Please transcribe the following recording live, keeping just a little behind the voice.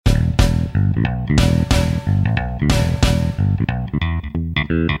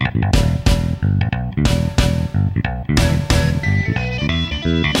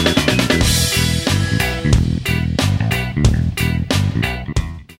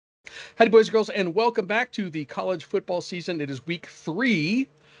Howdy, boys and girls, and welcome back to the college football season. It is week 3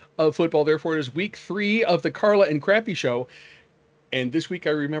 of football. Therefore, it is week 3 of the Carla and Crappy Show. And this week,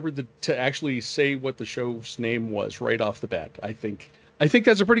 I remembered to actually say what the show's name was right off the bat. I think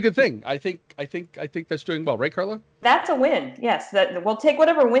that's a pretty good thing. I think that's doing well, right, Carla? That's a win. Yes, that we'll take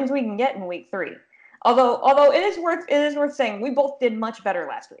whatever wins we can get in week 3. Although it is worth saying we both did much better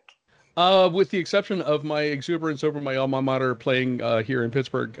last week. With the exception of my exuberance over my alma mater playing here in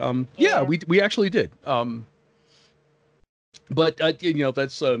Pittsburgh. Yeah, we actually did. But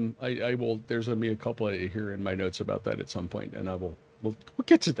that's I will. There's a mea culpa here in my notes about that at some point, and we'll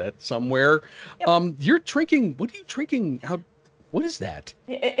get to that somewhere. Yep. You're drinking. What are you drinking? What is that?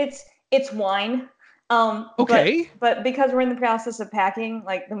 It's wine. Okay. But because we're in the process of packing,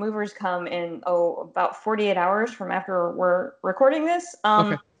 like the movers come in about 48 hours from after we're recording this.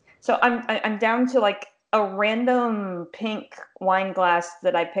 Okay. So I'm down to like a random pink wine glass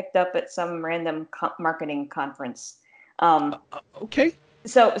that I picked up at some random marketing conference. Okay.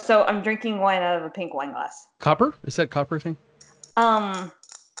 So I'm drinking wine out of a pink wine glass. Copper? Is that copper thing?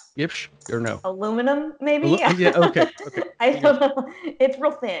 Ish or no? Aluminum, maybe. Yeah. Okay. I don't know. It's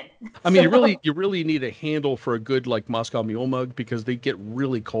real thin. I mean, you really need a handle for a good like Moscow Mule mug because they get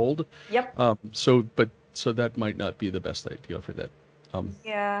really cold. Yep. So that might not be the best idea for that.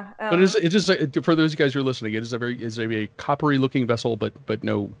 Yeah. But it is for those guys who are listening. It is a very coppery looking vessel, but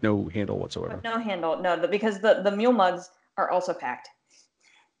no handle whatsoever. No handle, no, because the mule mugs are also packed.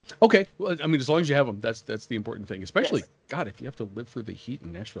 Okay, well, I mean, as long as you have them, that's the important thing. Especially, yes. God, if you have to live through the heat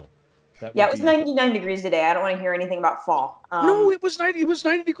in Nashville. It was 99 degrees today. I don't want to hear anything about fall. No, it was 90. It was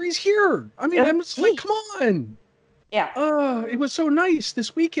 90 degrees here. I mean, I'm just like, come on. Yeah. It was so nice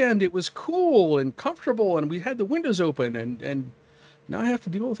this weekend. It was cool and comfortable, and we had the windows open, and now I have to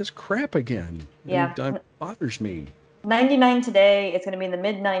deal with this crap again. Yeah. And it bothers me. 99 today. It's going to be in the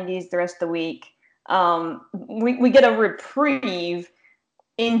mid-90s the rest of the week. We get a reprieve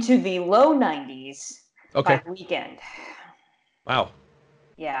into the low 90s by the weekend. Wow.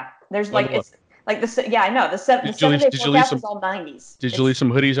 Yeah. There's it's like the I know the 7-day forecast is all 90s. Did you leave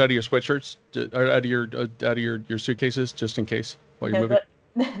some hoodies out of your sweatshirts, or out of your suitcases, just in case while you're moving?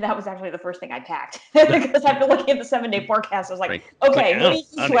 That was actually the first thing I packed because after looking at the 7-day forecast, I was like, okay, hoodies,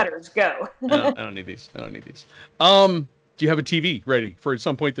 sweaters, go. I don't need these. Do you have a TV ready for at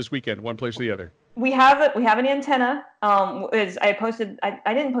some point this weekend, one place or the other? We have it. We have an antenna. I posted.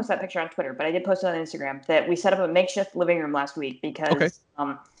 I didn't post that picture on Twitter, but I did post it on Instagram that we set up a makeshift living room last week because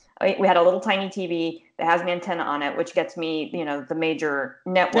we had a little tiny TV that has an antenna on it, which gets me, the major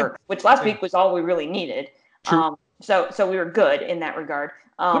network, which last week was all we really needed. True. So we were good in that regard.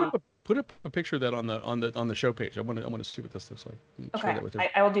 Put up a picture of that on the show page. I want to see what this looks like. Okay,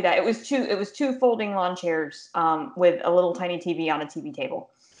 I will do that. It was two folding lawn chairs with a little tiny TV on a TV table.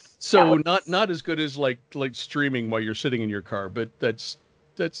 So not as good as like streaming while you're sitting in your car, but that's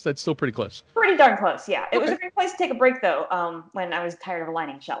still pretty close. Pretty darn close, yeah. It was a great place to take a break though. When I was tired of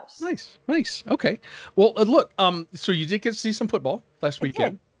aligning shelves. Nice. Okay. Well, look. So you did get to see some football last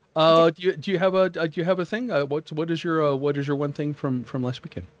weekend. Do you have a thing? What is your one thing from last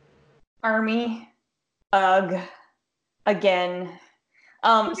weekend? Army, UGG, again.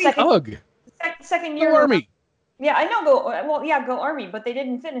 UGG. Second year. Go Army. Yeah, I know. Go Army, but they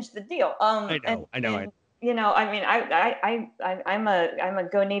didn't finish the deal. I know. I mean, I'm a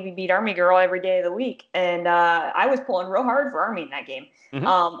Go Navy beat Army girl every day of the week, and I was pulling real hard for Army in that game.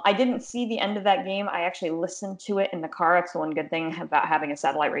 Mm-hmm. I didn't see the end of that game. I actually listened to it in the car. That's the one good thing about having a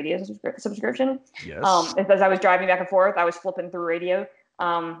satellite radio subscription. Yes. Because I was driving back and forth, I was flipping through radio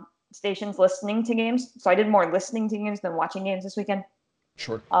stations, listening to games. So I did more listening to games than watching games this weekend.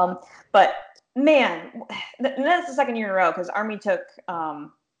 Sure. But man, that's the second year in a row because Army took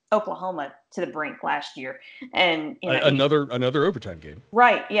Oklahoma to the brink last year, and another overtime game.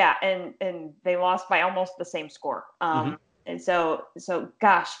 Right, yeah, and they lost by almost the same score. And so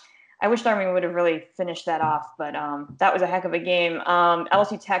gosh, I wish Army would have really finished that off, but that was a heck of a game.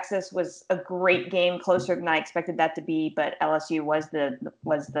 LSU Texas was a great game, closer than I expected that to be, but LSU was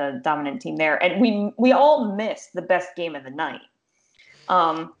the dominant team there, and we all missed the best game of the night.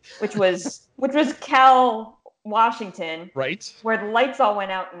 Which was Cal Washington, right? Where the lights all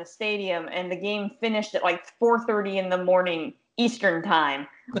went out in the stadium and the game finished at like 4:30 in the morning Eastern time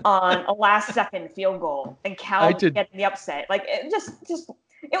on a last-second field goal, and Cal getting the upset. Like it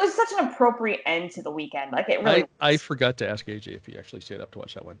was such an appropriate end to the weekend. Like it really. I forgot to ask AJ if he actually stayed up to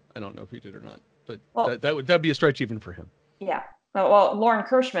watch that one. I don't know if he did or not, but that'd be a stretch even for him. Yeah. Well, Lauren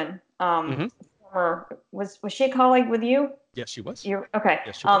Kirschman, was she a colleague with you? Yes, she was. You're okay.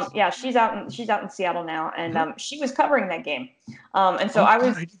 Yes, she was. Yeah, she's out in Seattle now, and she was covering that game. And so Oh, I God,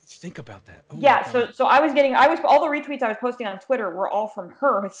 was. I didn't think about that. Oh, Yeah, so I was all the retweets I was posting on Twitter were all from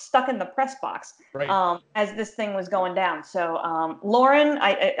her stuck in the press box. Right. As this thing was going down. So Lauren,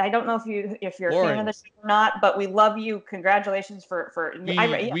 I don't know if you're a fan of this or not, but we love you. Congratulations for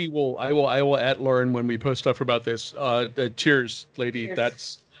we will I will at Lauren when we post stuff about this. Cheers, lady. Cheers.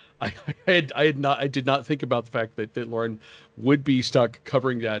 That's I did not think about the fact that Lauren would be stuck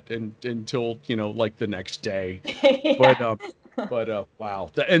covering that until like the next day. Yeah. But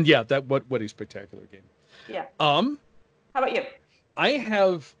wow. And yeah, that what a spectacular game. Yeah. How about you?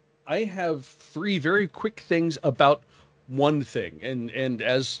 I have three very quick things about one thing, and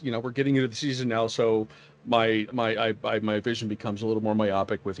as we're getting into the season now, so my vision becomes a little more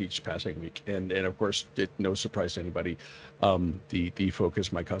myopic with each passing week, and of course, no surprise to anybody, the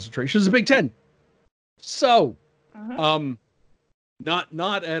focus, my concentration is the Big Ten. So,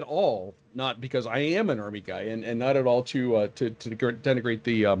 not at all, not because I am an Army guy, and not at all to denigrate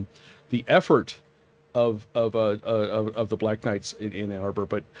the effort of the Black Knights in Ann Arbor,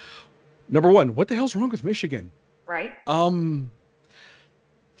 but number one, what the hell's wrong with Michigan? Right.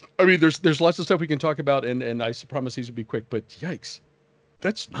 I mean, there's lots of stuff we can talk about, and I promise these will be quick, but yikes,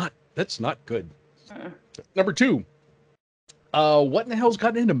 that's not good. Number two, what in the hell's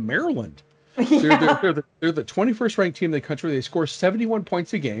gotten into Maryland? Yeah. They're the 21st ranked team in the country. They score 71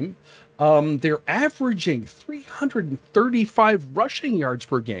 points a game. They're averaging 335 rushing yards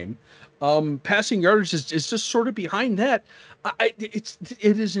per game. Passing yardage is just sort of behind that. It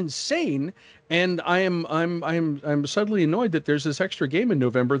is insane, and I'm suddenly annoyed that there's this extra game in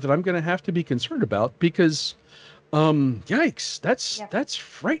November that I'm going to have to be concerned about because, yikes, that's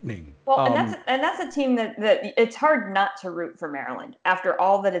frightening. Well, and that's a team that it's hard not to root for Maryland after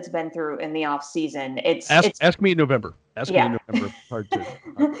all that it's been through in the off season. Ask me in November. Ask me in November. Hard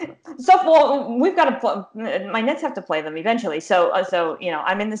to. So well, we've got to my Nets have to play them eventually. So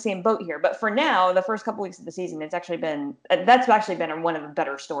I'm in the same boat here. But for now, the first couple weeks of the season, that's actually been one of the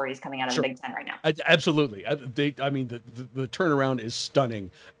better stories coming out of the Big Ten right now. Absolutely. The turnaround is stunning.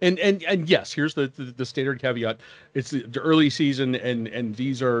 And yes, here's the standard caveat. It's the early season, and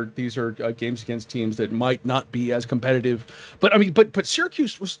these are games against teams that might not be as competitive. But I mean, but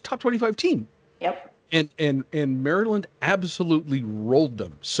Syracuse was top 25 team. Yep. And Maryland absolutely rolled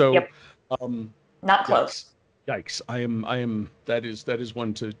them. So, yep. Not close. Yikes! I am. That is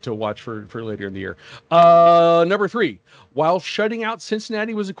one to watch for later in the year. Number three, while shutting out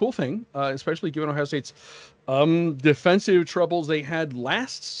Cincinnati was a cool thing, especially given Ohio State's defensive troubles they had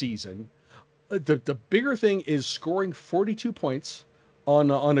last season. The bigger thing is scoring 42 points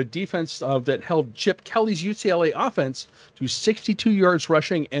on a defense that held Chip Kelly's UCLA offense to 62 yards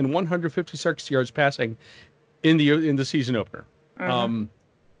rushing and 156 yards passing in the season opener. I'm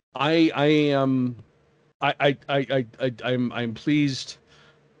pleased.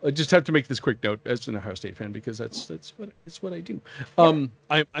 I just have to make this quick note as an Ohio State fan because that's what I do.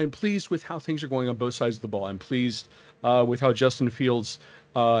 I'm pleased with how things are going on both sides of the ball. I'm pleased with how Justin Fields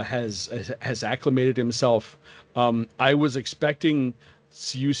has acclimated himself. I was expecting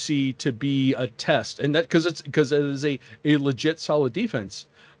UC to be a test, and that because it is a legit solid defense.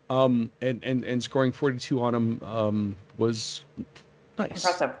 And scoring 42 on him was nice.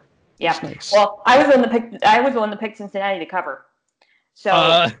 Impressive. Yeah. Nice. Well, I was the one that picked Cincinnati to cover. So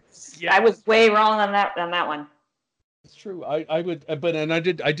I was way wrong on that one. It's true. I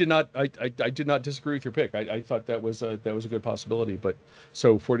did not disagree with your pick. I thought that was a good possibility. But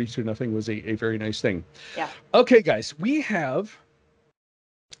so 42-0 was a very nice thing. Yeah. Okay, guys, we have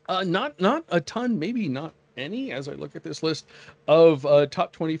not a ton, maybe not any, as I look at this list of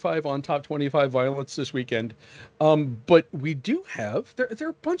top 25 on top 25 violence this weekend. But we do have there are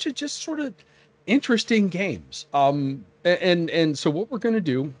a bunch of just sort of interesting games. And so what we're going to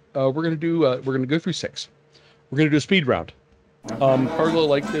do, we're going to go through six. We're going to do a speed round. Carla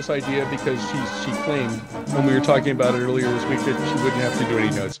liked this idea because she claimed when we were talking about it earlier this week that she wouldn't have to do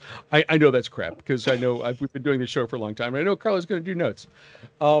any notes. I know that's crap because I know we've been doing this show for a long time. And I know Carla's going to do notes.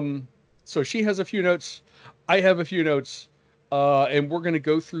 So she has a few notes. I have a few notes. And we're going to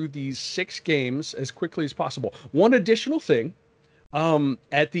go through these six games as quickly as possible. One additional thing,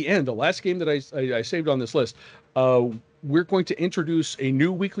 at the end, the last game that I saved on this list, we're going to introduce a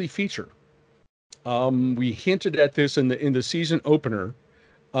new weekly feature. We hinted at this in the season opener,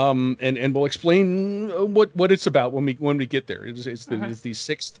 and we'll explain what it's about when we get there. It's the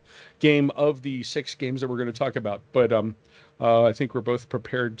sixth game of the six games that we're going to talk about. But I think we're both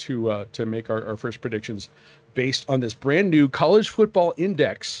prepared to make our first predictions based on this brand new college football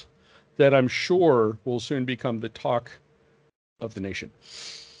index that I'm sure will soon become the talk of the nation.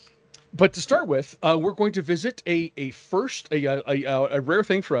 But to start with, we're going to visit a rare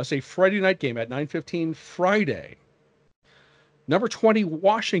thing for us, a Friday night game at 9:15 Friday. Number 20,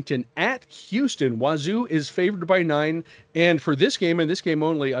 Washington at Houston. Wazoo is favored by 9. And for this game and this game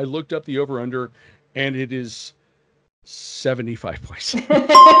only, I looked up the over-under, and it is 75 points.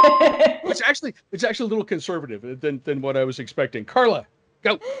 It's actually a little conservative than what I was expecting. Carla,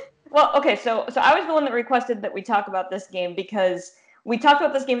 go. Well, okay, so I was the one that requested that we talk about this game because we talked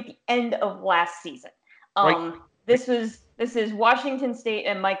about this game at the end of last season. Right. This is Washington State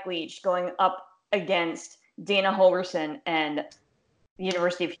and Mike Leach going up against Dana Holgorsen and the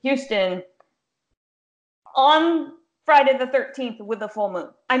University of Houston on Friday the 13th with a full moon.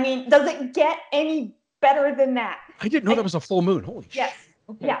 I mean, does it get any better than that? I didn't know that was a full moon. Holy shit. Yes.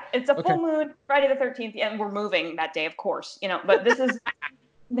 Okay. Yeah, it's a full moon, Friday the 13th, and we're moving that day, of course. But this is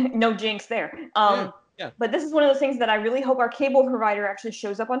no jinx there. Yeah. But this is one of those things that I really hope our cable provider actually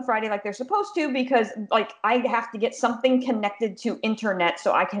shows up on Friday like they're supposed to, because I have to get something connected to internet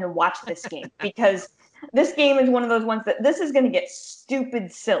so I can watch this game, because this game is one of those ones that this is going to get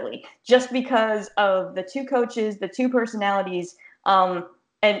stupid silly just because of the two coaches, the two personalities.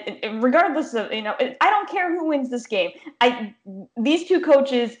 And regardless of, I don't care who wins this game. These two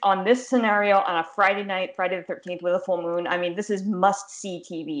coaches on this scenario on a Friday night, Friday the 13th with a full moon, I mean, this is must-see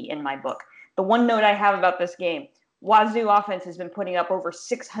TV in my book. The one note I have about this game, Wazoo offense has been putting up over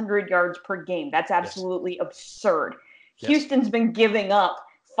 600 yards per game. That's absolutely absurd. Yes. Houston's been giving up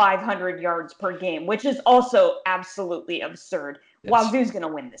 500 yards per game, which is also absolutely absurd. Yes. Wazoo's going to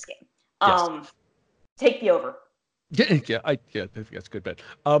win this game. Yes. Take the over. Yeah, I think that's a good bet.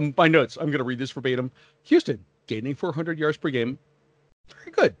 My notes, I'm going to read this verbatim. Houston, gaining 400 yards per game.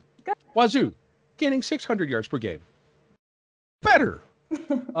 Very good. Wazoo, gaining 600 yards per game. Better.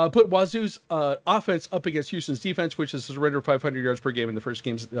 Put Wazoo's offense up against Houston's defense, which has surrendered 500 yards per game in the first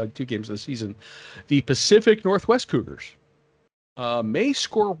 2 games of the season. The Pacific Northwest Cougars may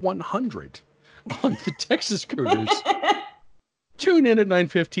score 100 on the Texas Cougars. Tune in at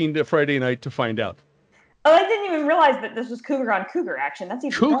 9:15 Friday night to find out. Oh, I didn't even realize that this was Coug-on-Coug action. That's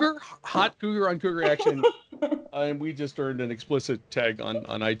even hot Coug-on-Coug action. And we just earned an explicit tag on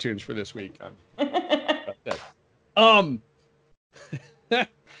iTunes for this week.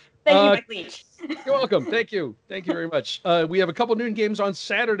 Thank you, Mike Leach. You're welcome. Thank you very much. We have a couple noon games on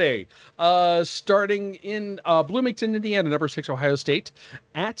Saturday, starting in Bloomington, Indiana. Number 6, Ohio State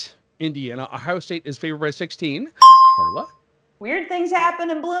at Indiana. Ohio State is favored by 16. Carla? Weird things happen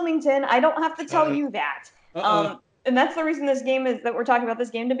in Bloomington. I don't have to tell you that. And that's the reason this game is that we're talking about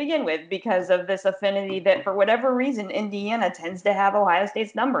this game to begin with, because of this affinity that for whatever reason, Indiana tends to have Ohio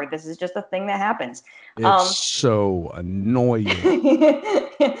State's number. This is just a thing that happens. It's so annoying.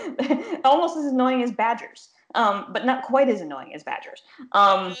 Almost as annoying as Badgers, but not quite as annoying as Badgers.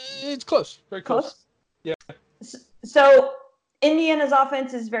 It's close. Very close. Yeah. So Indiana's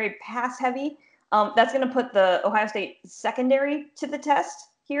offense is very pass heavy. That's going to put the Ohio State secondary to the test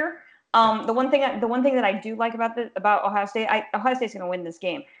here. The one thing that I do like about Ohio State, Ohio State's going to win this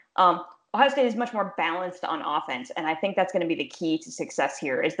game. Ohio State is much more balanced on offense, and I think that's going to be the key to success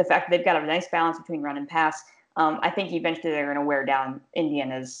here, is the fact that they've got a nice balance between run and pass. I think eventually they're going to wear down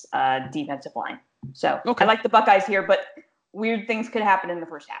Indiana's defensive line. So I like the Buckeyes here, but weird things could happen in the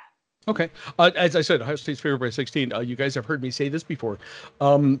first half. Okay. As I said, Ohio State's favored by 16. You guys have heard me say this before.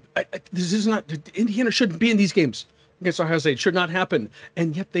 This is not, Indiana shouldn't be in these games against Ohio State. Should not happen.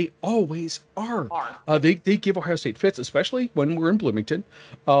 And yet they always are. They give Ohio State fits, especially when we're in Bloomington.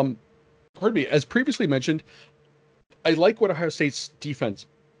 Pardon me. As previously mentioned, I like what Ohio State's defense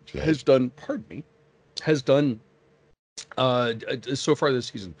has done. So far this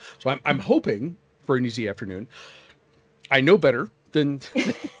season. So I'm hoping for an easy afternoon. I know better than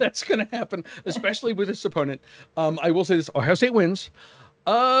that's going to happen, especially with this opponent. I will say this: Ohio State wins.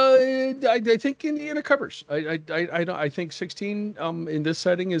 I think Indiana covers. I think 16 in this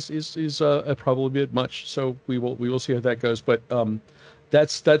setting is probably a bit much. So we will see how that goes. But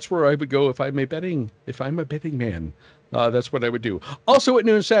that's where I would go if I'm a betting man. That's what I would do. Also at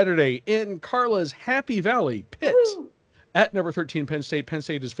noon Saturday in Carla's Happy Valley, Pitt. Woo! At number 13, Penn State. Penn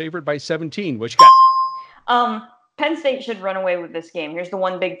State is favored by 17. What you got? Penn State should run away with this game. Here's the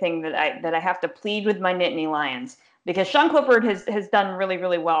one big thing that I have to plead with my Nittany Lions, because Sean Clifford has done really,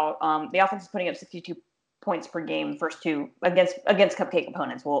 really well. The offense is putting up 62 points per game, first two against cupcake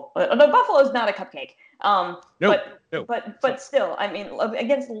opponents. Well, the Buffalo's not a cupcake. But still, I mean,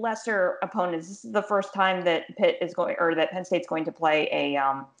 against lesser opponents, this is the first time that Penn State's going to play a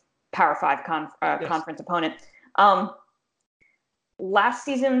Power 5 conference opponent. last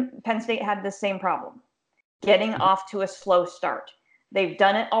season, Penn State had the same problem, getting off to a slow start. They've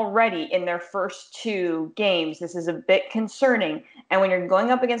done it already in their first 2 games. This is a bit concerning. And when you're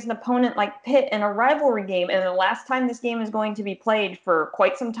going up against an opponent like Pitt in a rivalry game, and the last time this game is going to be played for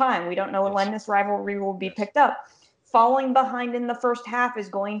quite some time, we don't know when this rivalry will be picked up. Falling behind in the first half is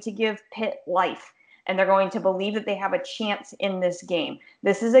going to give Pitt life, and they're going to believe that they have a chance in this game.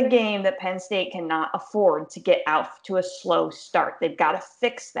 This is a game that Penn State cannot afford to get out to a slow start. They've got to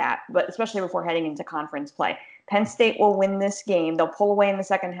fix that, but especially before heading into conference play. Penn State will win this game. They'll pull away in the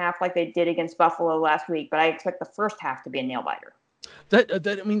second half like they did against Buffalo last week, but I expect the first half to be a nail biter.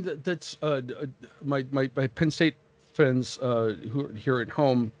 That's my Penn State fans who are here at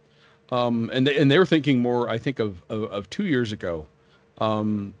home, and they were thinking more, I think, of 2 years ago,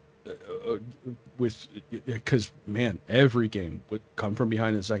 because man, every game would come from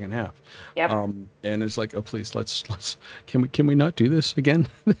behind in the second half. Yep. And it's like, oh please, let's can we not do this again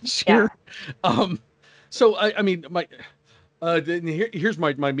this year? So here's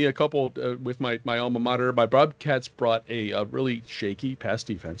my mea culpa with my alma mater. My Bobcats brought a really shaky pass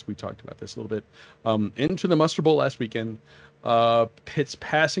defense. We talked about this a little bit into the Mustard Bowl last weekend. Pitt's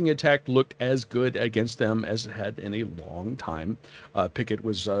passing attack looked as good against them as it had in a long time. Pickett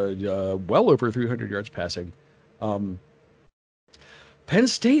was well over 300 yards passing. Penn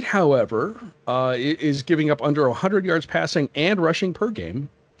State, however, is giving up under 100 yards passing and rushing per game.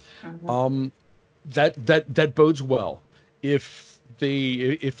 Mm-hmm. That bodes well. If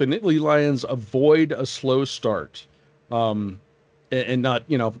the Nittany Lions avoid a slow start, and not,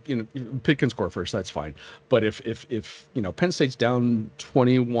 Pitt can score first, that's fine. But if Penn State's down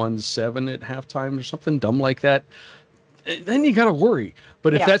 21-7 at halftime or something dumb like that, then you got to worry.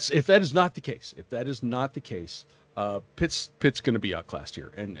 But if that is not the case, Pitt's going to be outclassed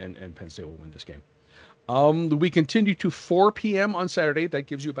here, and Penn State will win this game. We continue to 4 p.m. on Saturday. That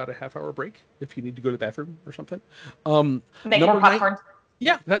gives you about a half-hour break if you need to go to the bathroom or something. Make more popcorn.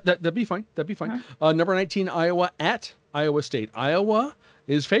 Yeah, that'd be fine. Uh-huh. Number 19, Iowa at Iowa State. Iowa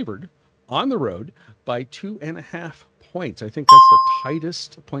is favored on the road by 2.5 points. I think that's the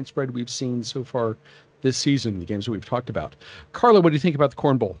tightest point spread we've seen so far this season, the games that we've talked about. Carla, what do you think about the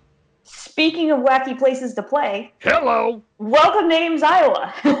Corn Bowl? Speaking of wacky places to play, hello, welcome to Ames,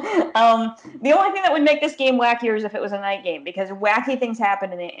 Iowa. The only thing that would make this game wackier is if it was a night game, because wacky things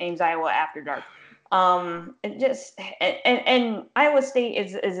happen in Ames, Iowa after dark. And Iowa State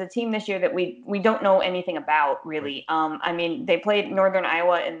is a team this year that we don't know anything about, really. They played Northern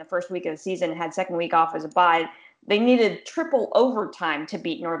Iowa in the first week of the season, had second week off as a bye. They needed triple overtime to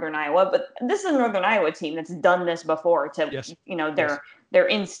beat Northern Iowa, but this is a Northern Iowa team that's done this before their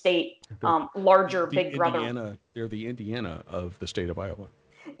in-state, larger big brother. They're the Indiana of the state of Iowa.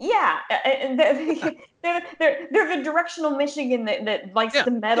 Yeah, they're the directional Michigan that likes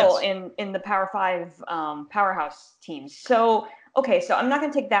to meddle in the Power 5 powerhouse teams. So I'm not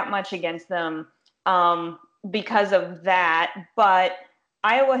going to take that much against them because of that, but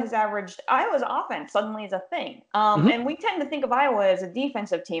Iowa's offense suddenly is a thing. And we tend to think of Iowa as a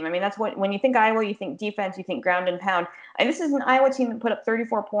defensive team. I mean, that's when you think Iowa, you think defense, you think ground and pound. And this is an Iowa team that put up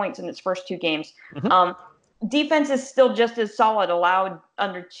 34 points in its first 2 games. Defense is still just as solid, allowed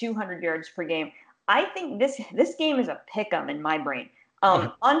under 200 yards per game. I think this game is a pick-em in my brain.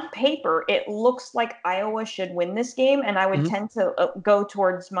 On paper, it looks like Iowa should win this game, and I would tend to go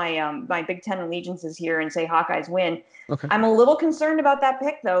towards my Big Ten allegiances here and say Hawkeyes win. Okay. I'm a little concerned about that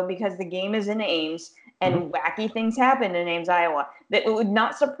pick, though, because the game is in Ames, and wacky things happen in Ames, Iowa. That it would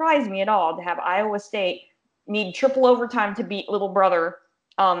not surprise me at all to have Iowa State need triple overtime to beat little brother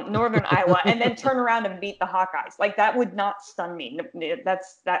Northern Iowa, and then turn around and beat the Hawkeyes. Like, that would not stun me.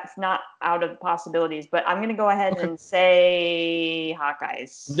 That's not out of possibilities. But I'm going to go ahead and say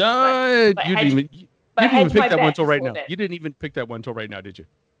Hawkeyes. No, you didn't even pick that one till right now. You didn't even pick that one till right now, did you?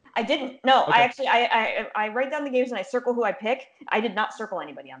 I didn't. No, okay. I write down the games and I circle who I pick. I did not circle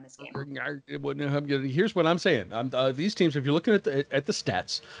anybody on this game. Here's what I'm saying. These teams, if you're looking at the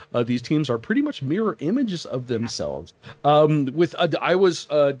stats, these teams are pretty much mirror images of themselves. With Iowa's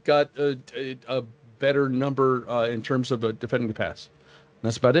got a better number in terms of defending the pass.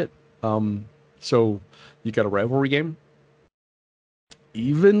 That's about it. So you got a rivalry game.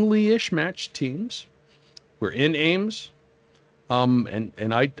 Evenly-ish matched teams. We're in Ames.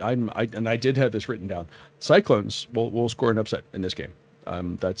 And I did have this written down. Cyclones will score an upset in this game.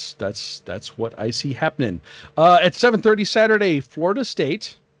 That's what I see happening. At 7:30 Saturday, Florida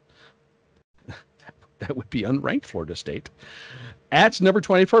State. That would be unranked Florida State. At number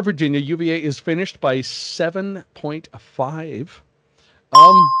 24, Virginia, UVA is finished by 7.5.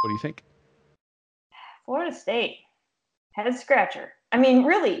 What do you think? Florida State. Head scratcher. I mean,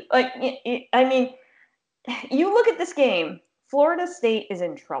 really, like, I mean, you look at this game, Florida State is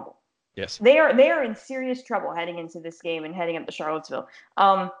in trouble. Yes. They are in serious trouble heading into this game and heading up to Charlottesville.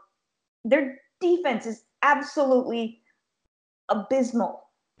 Their defense is absolutely abysmal.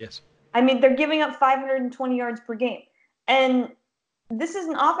 Yes. I mean, they're giving up 520 yards per game. And this is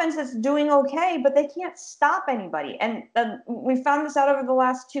an offense that's doing okay, but they can't stop anybody. And we found this out over the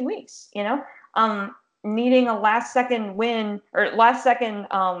last 2 weeks, needing a last-second win or last-second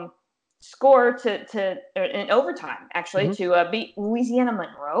score in overtime, actually, to beat Louisiana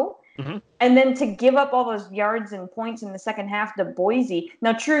Monroe. And then to give up all those yards and points in the second half to Boise.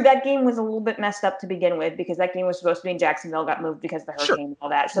 Now, true, that game was a little bit messed up to begin with because that game was supposed to be in Jacksonville, got moved because of the hurricane and all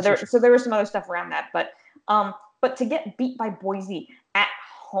that. So there was some other stuff around that. But to get beat by Boise at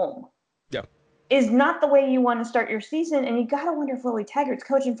home is not the way you want to start your season. And you got to wonder if Willie Taggart's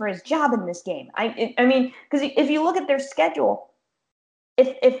coaching for his job in this game. I mean, because if you look at their schedule,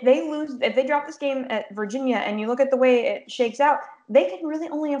 if they drop this game at Virginia and you look at the way it shakes out, they can really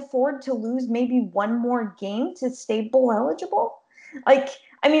only afford to lose maybe one more game to stay bowl eligible. Like,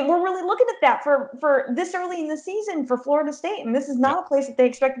 I mean, we're really looking at that for this early in the season for Florida State, and this is not a place that they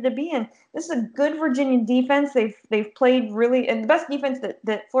expected to be in. This is a good Virginia defense. They've played really, and the best defense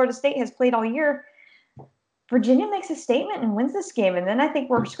that Florida State has played all year. Virginia makes a statement and wins this game, and then I think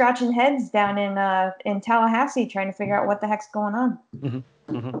we're scratching heads down in Tallahassee trying to figure out what the heck's going on.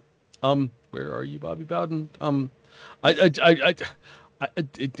 Where are you, Bobby Bowden?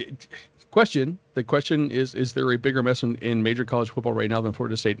 Question. The question is there a bigger mess in major college football right now than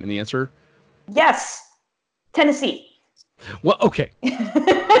Florida State? And the answer? Yes. Tennessee. Well, okay.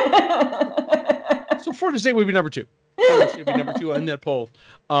 So Florida State would be number 2. Would be number 2 on that poll.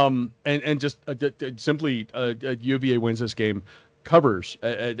 And just simply UVA wins this game, covers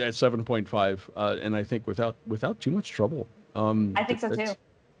at 7.5, and I think without too much trouble. I think so too.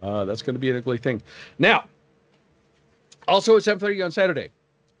 That's going to be an ugly thing. Now, also at 7:30 on Saturday,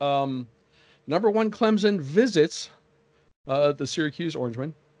 number 1 Clemson visits the Syracuse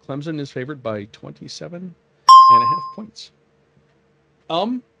Orangemen. Clemson is favored by 27.5 points.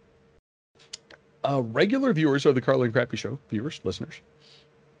 Regular viewers of the Carla and Crappy Show, listeners,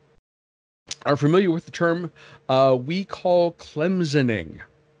 are familiar with the term we call Clemsoning.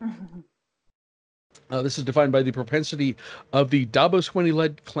 This is defined by the propensity of the Dabo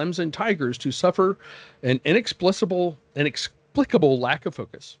Swinney-led Clemson Tigers to suffer an inexplicable lack of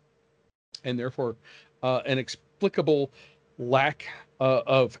focus, and therefore an inexplicable lack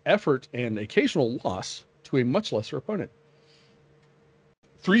of effort and occasional loss to a much lesser opponent.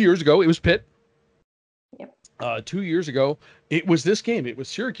 3 years ago, it was Pitt. 2 years ago, it was this game. It was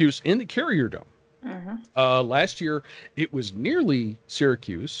Syracuse in the Carrier Dome. Last year, it was nearly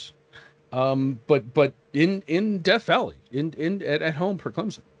Syracuse, but in Death Valley, at home for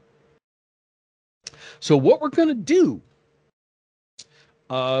Clemson. So what we're going to do,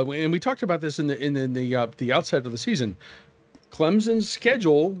 and we talked about this in the outset of the season, Clemson's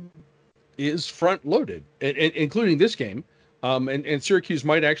schedule is front loaded, including this game. And Syracuse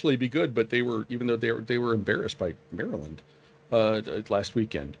might actually be good, but they were embarrassed by Maryland last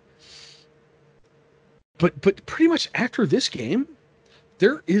weekend. But pretty much after this game,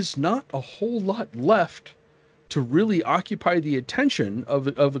 there is not a whole lot left to really occupy the attention of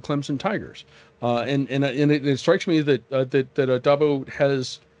the Clemson Tigers. And it strikes me that Dabo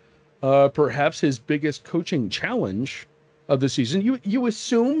has perhaps his biggest coaching challenge of the season. You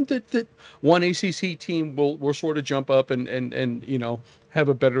assume that one ACC team will sort of jump up and have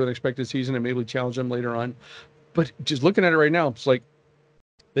a better than expected season and maybe challenge them later on. But just looking at it right now, it's like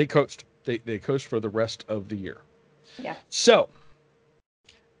they coached. They coached for the rest of the year. Yeah. So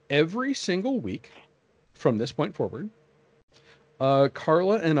every single week from this point forward,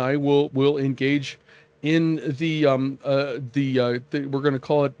 Carla and I will engage in the we're going to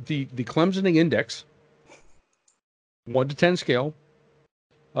call it the Clemsoning Index. 1 to 10 scale,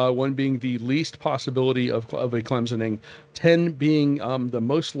 1 being the least possibility of a Clemsoning, 10 being the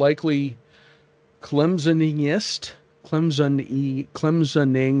most likely Clemsoningist.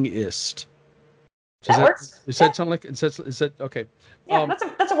 That works. Does that sound like is that okay? Yeah,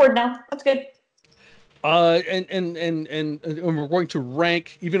 that's a word now. That's good. And we're going to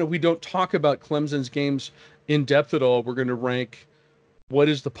rank, even if we don't talk about Clemson's games in depth at all, we're going to rank. What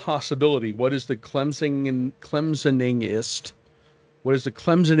is the possibility? What is the Clemsoningist? What is the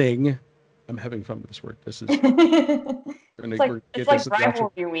Clemsoning? I'm having fun with this word. This is it's like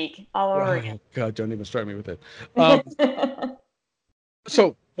rivalry week all over again. God, don't even start me with it.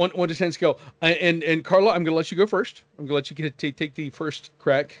 So 1 to 10 scale, and Carla, I'm going to let you go first. I'm going to let you take the first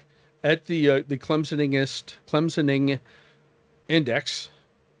crack at the Clemsoning Index.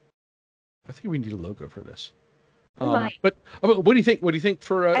 I think we need a logo for this. Right. But what do you think? What do you think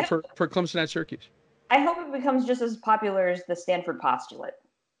for Clemson at Syracuse? I hope it becomes just as popular as the Stanford postulate.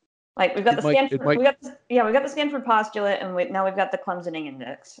 Like we've got we got the Stanford postulate, and now we've got the Clemsoning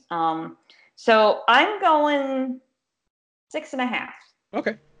Index. So I'm going 6.5.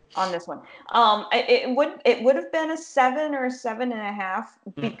 Okay. On this one. It would have been a 7 or a 7.5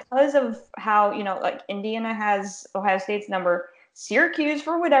 because of how, like Indiana has Ohio State's number. Syracuse,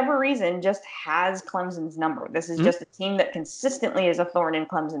 for whatever reason, just has Clemson's number. This is just a team that consistently is a thorn in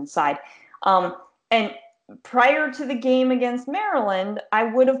Clemson's side. And prior to the game against Maryland, I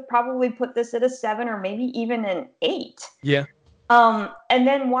would have probably put this at a 7 or maybe even an 8. Yeah. And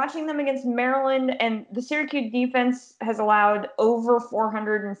then watching them against Maryland, and the Syracuse defense has allowed over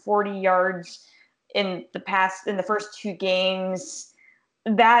 440 yards in the first 2 games.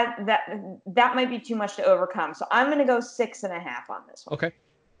 That might be too much to overcome. So I'm going to go 6.5 on this one. Okay.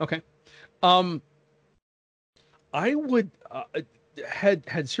 I would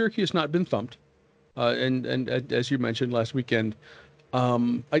had Syracuse not been thumped, and as you mentioned last weekend,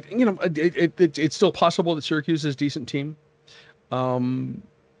 it's still possible that Syracuse is a decent team. And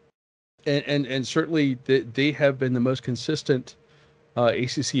certainly they have been the most consistent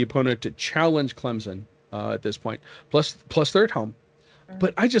ACC opponent to challenge Clemson at this point. Plus they're at home.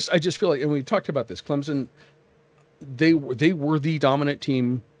 But I just feel like, and we talked about this, Clemson, they were the dominant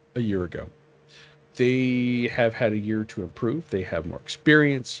team a year ago. They have had a year to improve. They have more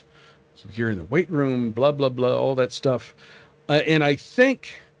experience. You're in the weight room, blah blah blah, all that stuff. And I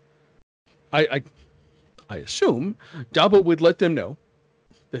think I assume Dabo would let them know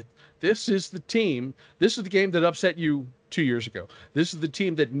that this is the team. This is the game that upset you 2 years ago. This is the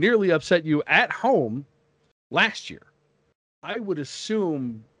team that nearly upset you at home last year. I would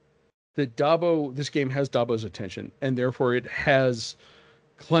assume that this game has Dabo's attention, and therefore it has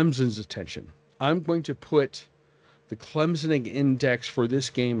Clemson's attention. I'm going to put the Clemsoning Index for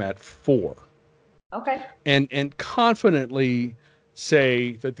this game at 4. Okay. And confidently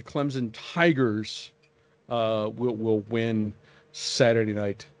say that the Clemson Tigers will win Saturday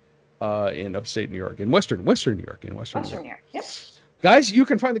night in upstate New York, in Western New York. Yep. Guys, you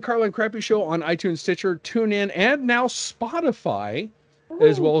can find the Carla and Crappy Show on iTunes, Stitcher, TuneIn, and now Spotify,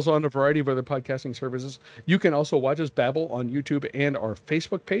 as well as on a variety of other podcasting services. You can also watch us babble on YouTube and our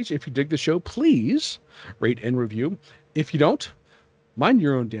Facebook page. If you dig the show, please rate and review. If you don't, mind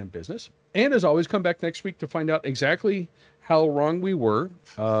your own damn business. And as always, come back next week to find out exactly how wrong we were,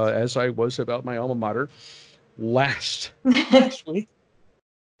 as I was about my alma mater last week.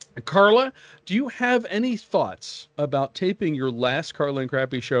 Carla, do you have any thoughts about taping your last Carla and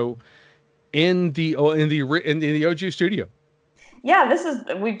Crappy Show in the OG studio? Yeah,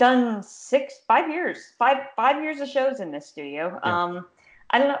 we've done 5 years of shows in this studio. Yeah.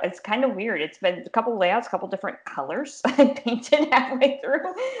 I don't know. It's kind of weird. It's been a couple layouts, a couple different colors I painted halfway through.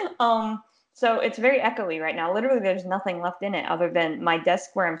 So it's very echoey right now. Literally, there's nothing left in it other than my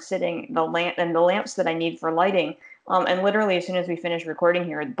desk where I'm sitting, the lamp, and the lamps that I need for lighting. And literally, as soon as we finish recording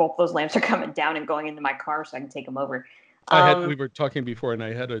here, both those lamps are coming down and going into my car so I can take them over. We were talking before, and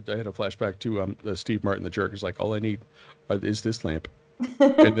I had a flashback to Steve Martin, the jerk. Is like, all I need is this lamp,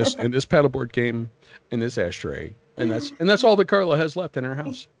 and this paddleboard game, and this ashtray, and that's all that Carla has left in her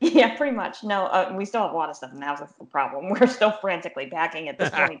house. Yeah, pretty much. No, we still have a lot of stuff in the house. That's the problem. We're still frantically packing at this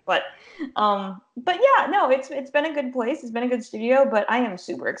point. But yeah, no, it's been a good place. It's been a good studio. But I am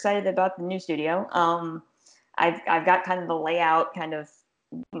super excited about the new studio. I've got kind of the layout kind of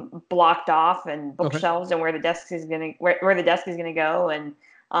blocked off, and bookshelves, and where the desk is gonna go, and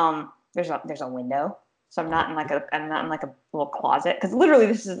there's a window, so I'm not in like a little closet, because literally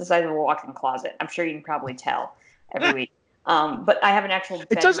this is the size of a walk-in closet. I'm sure you can probably tell every week. But I have an actual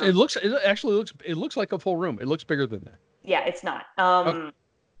bedroom. It does. It looks like a full room. It looks bigger than that. Yeah, it's not.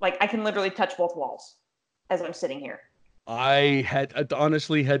 Like I can literally touch both walls as I'm sitting here. I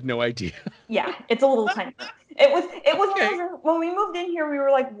honestly had no idea. Yeah, it's a little tiny. It was okay. When we moved in here, we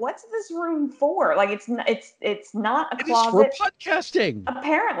were like, "What's this room for?" Like, it's not a closet. It's for podcasting.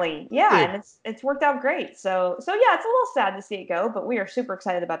 Apparently, yeah, and it's worked out great. So yeah, it's a little sad to see it go, but we are super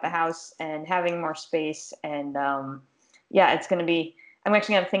excited about the house and having more space. And yeah, it's going to be. I'm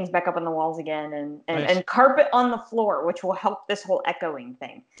actually going to have things back up on the walls again, and nice. And carpet on the floor, which will help this whole echoing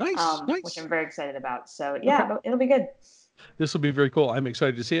thing. Nice. Which I'm very excited about. So yeah, it'll be good. This will be very cool. I'm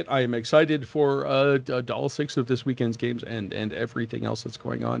excited to see it. I am excited for all 6 of this weekend's games and everything else that's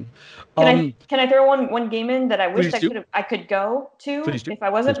going on. Can I throw one game in that I wish I could go to if I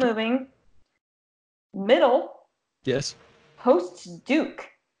wasn't moving? Middle. Yes. Hosts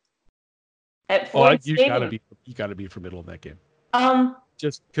Duke at Floyd Stadium. You got to be for Middle in that game.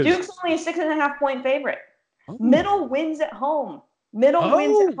 Just because Duke's only a 6.5-point favorite. Oh. Middle wins at home. Middle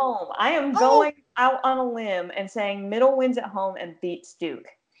wins at home. I am going out on a limb and saying Middle wins at home and beats Duke.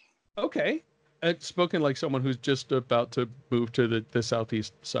 Okay. Spoken like someone who's just about to move to the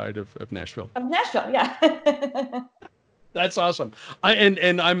southeast side of Nashville. Of Nashville, yeah. That's awesome.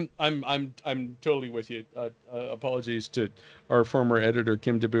 I'm totally with you. Apologies to our former editor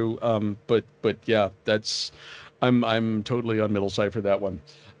Kim DeBoo. But yeah, I'm totally on middle side for that one.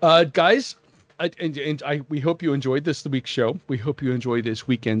 Guys, we hope you enjoyed this week's show. We hope you enjoy this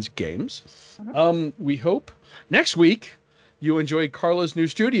weekend's games. We hope next week you enjoy Carla's new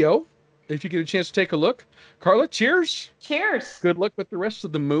studio. If you get a chance to take a look. Carla, cheers. Cheers. Good luck with the rest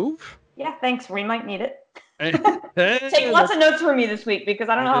of the move. Yeah, thanks. We might need it. Take lots of notes for me this week because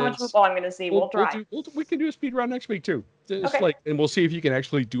I don't know how much football I'm going to see. We'll try. We can do a speed round next week too. Okay. And we'll see if you can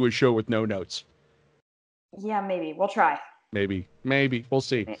actually do a show with no notes. Yeah, maybe. We'll try. Maybe. We'll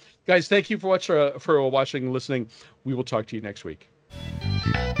see. Guys, thank you for watching and listening. We will talk to you next week.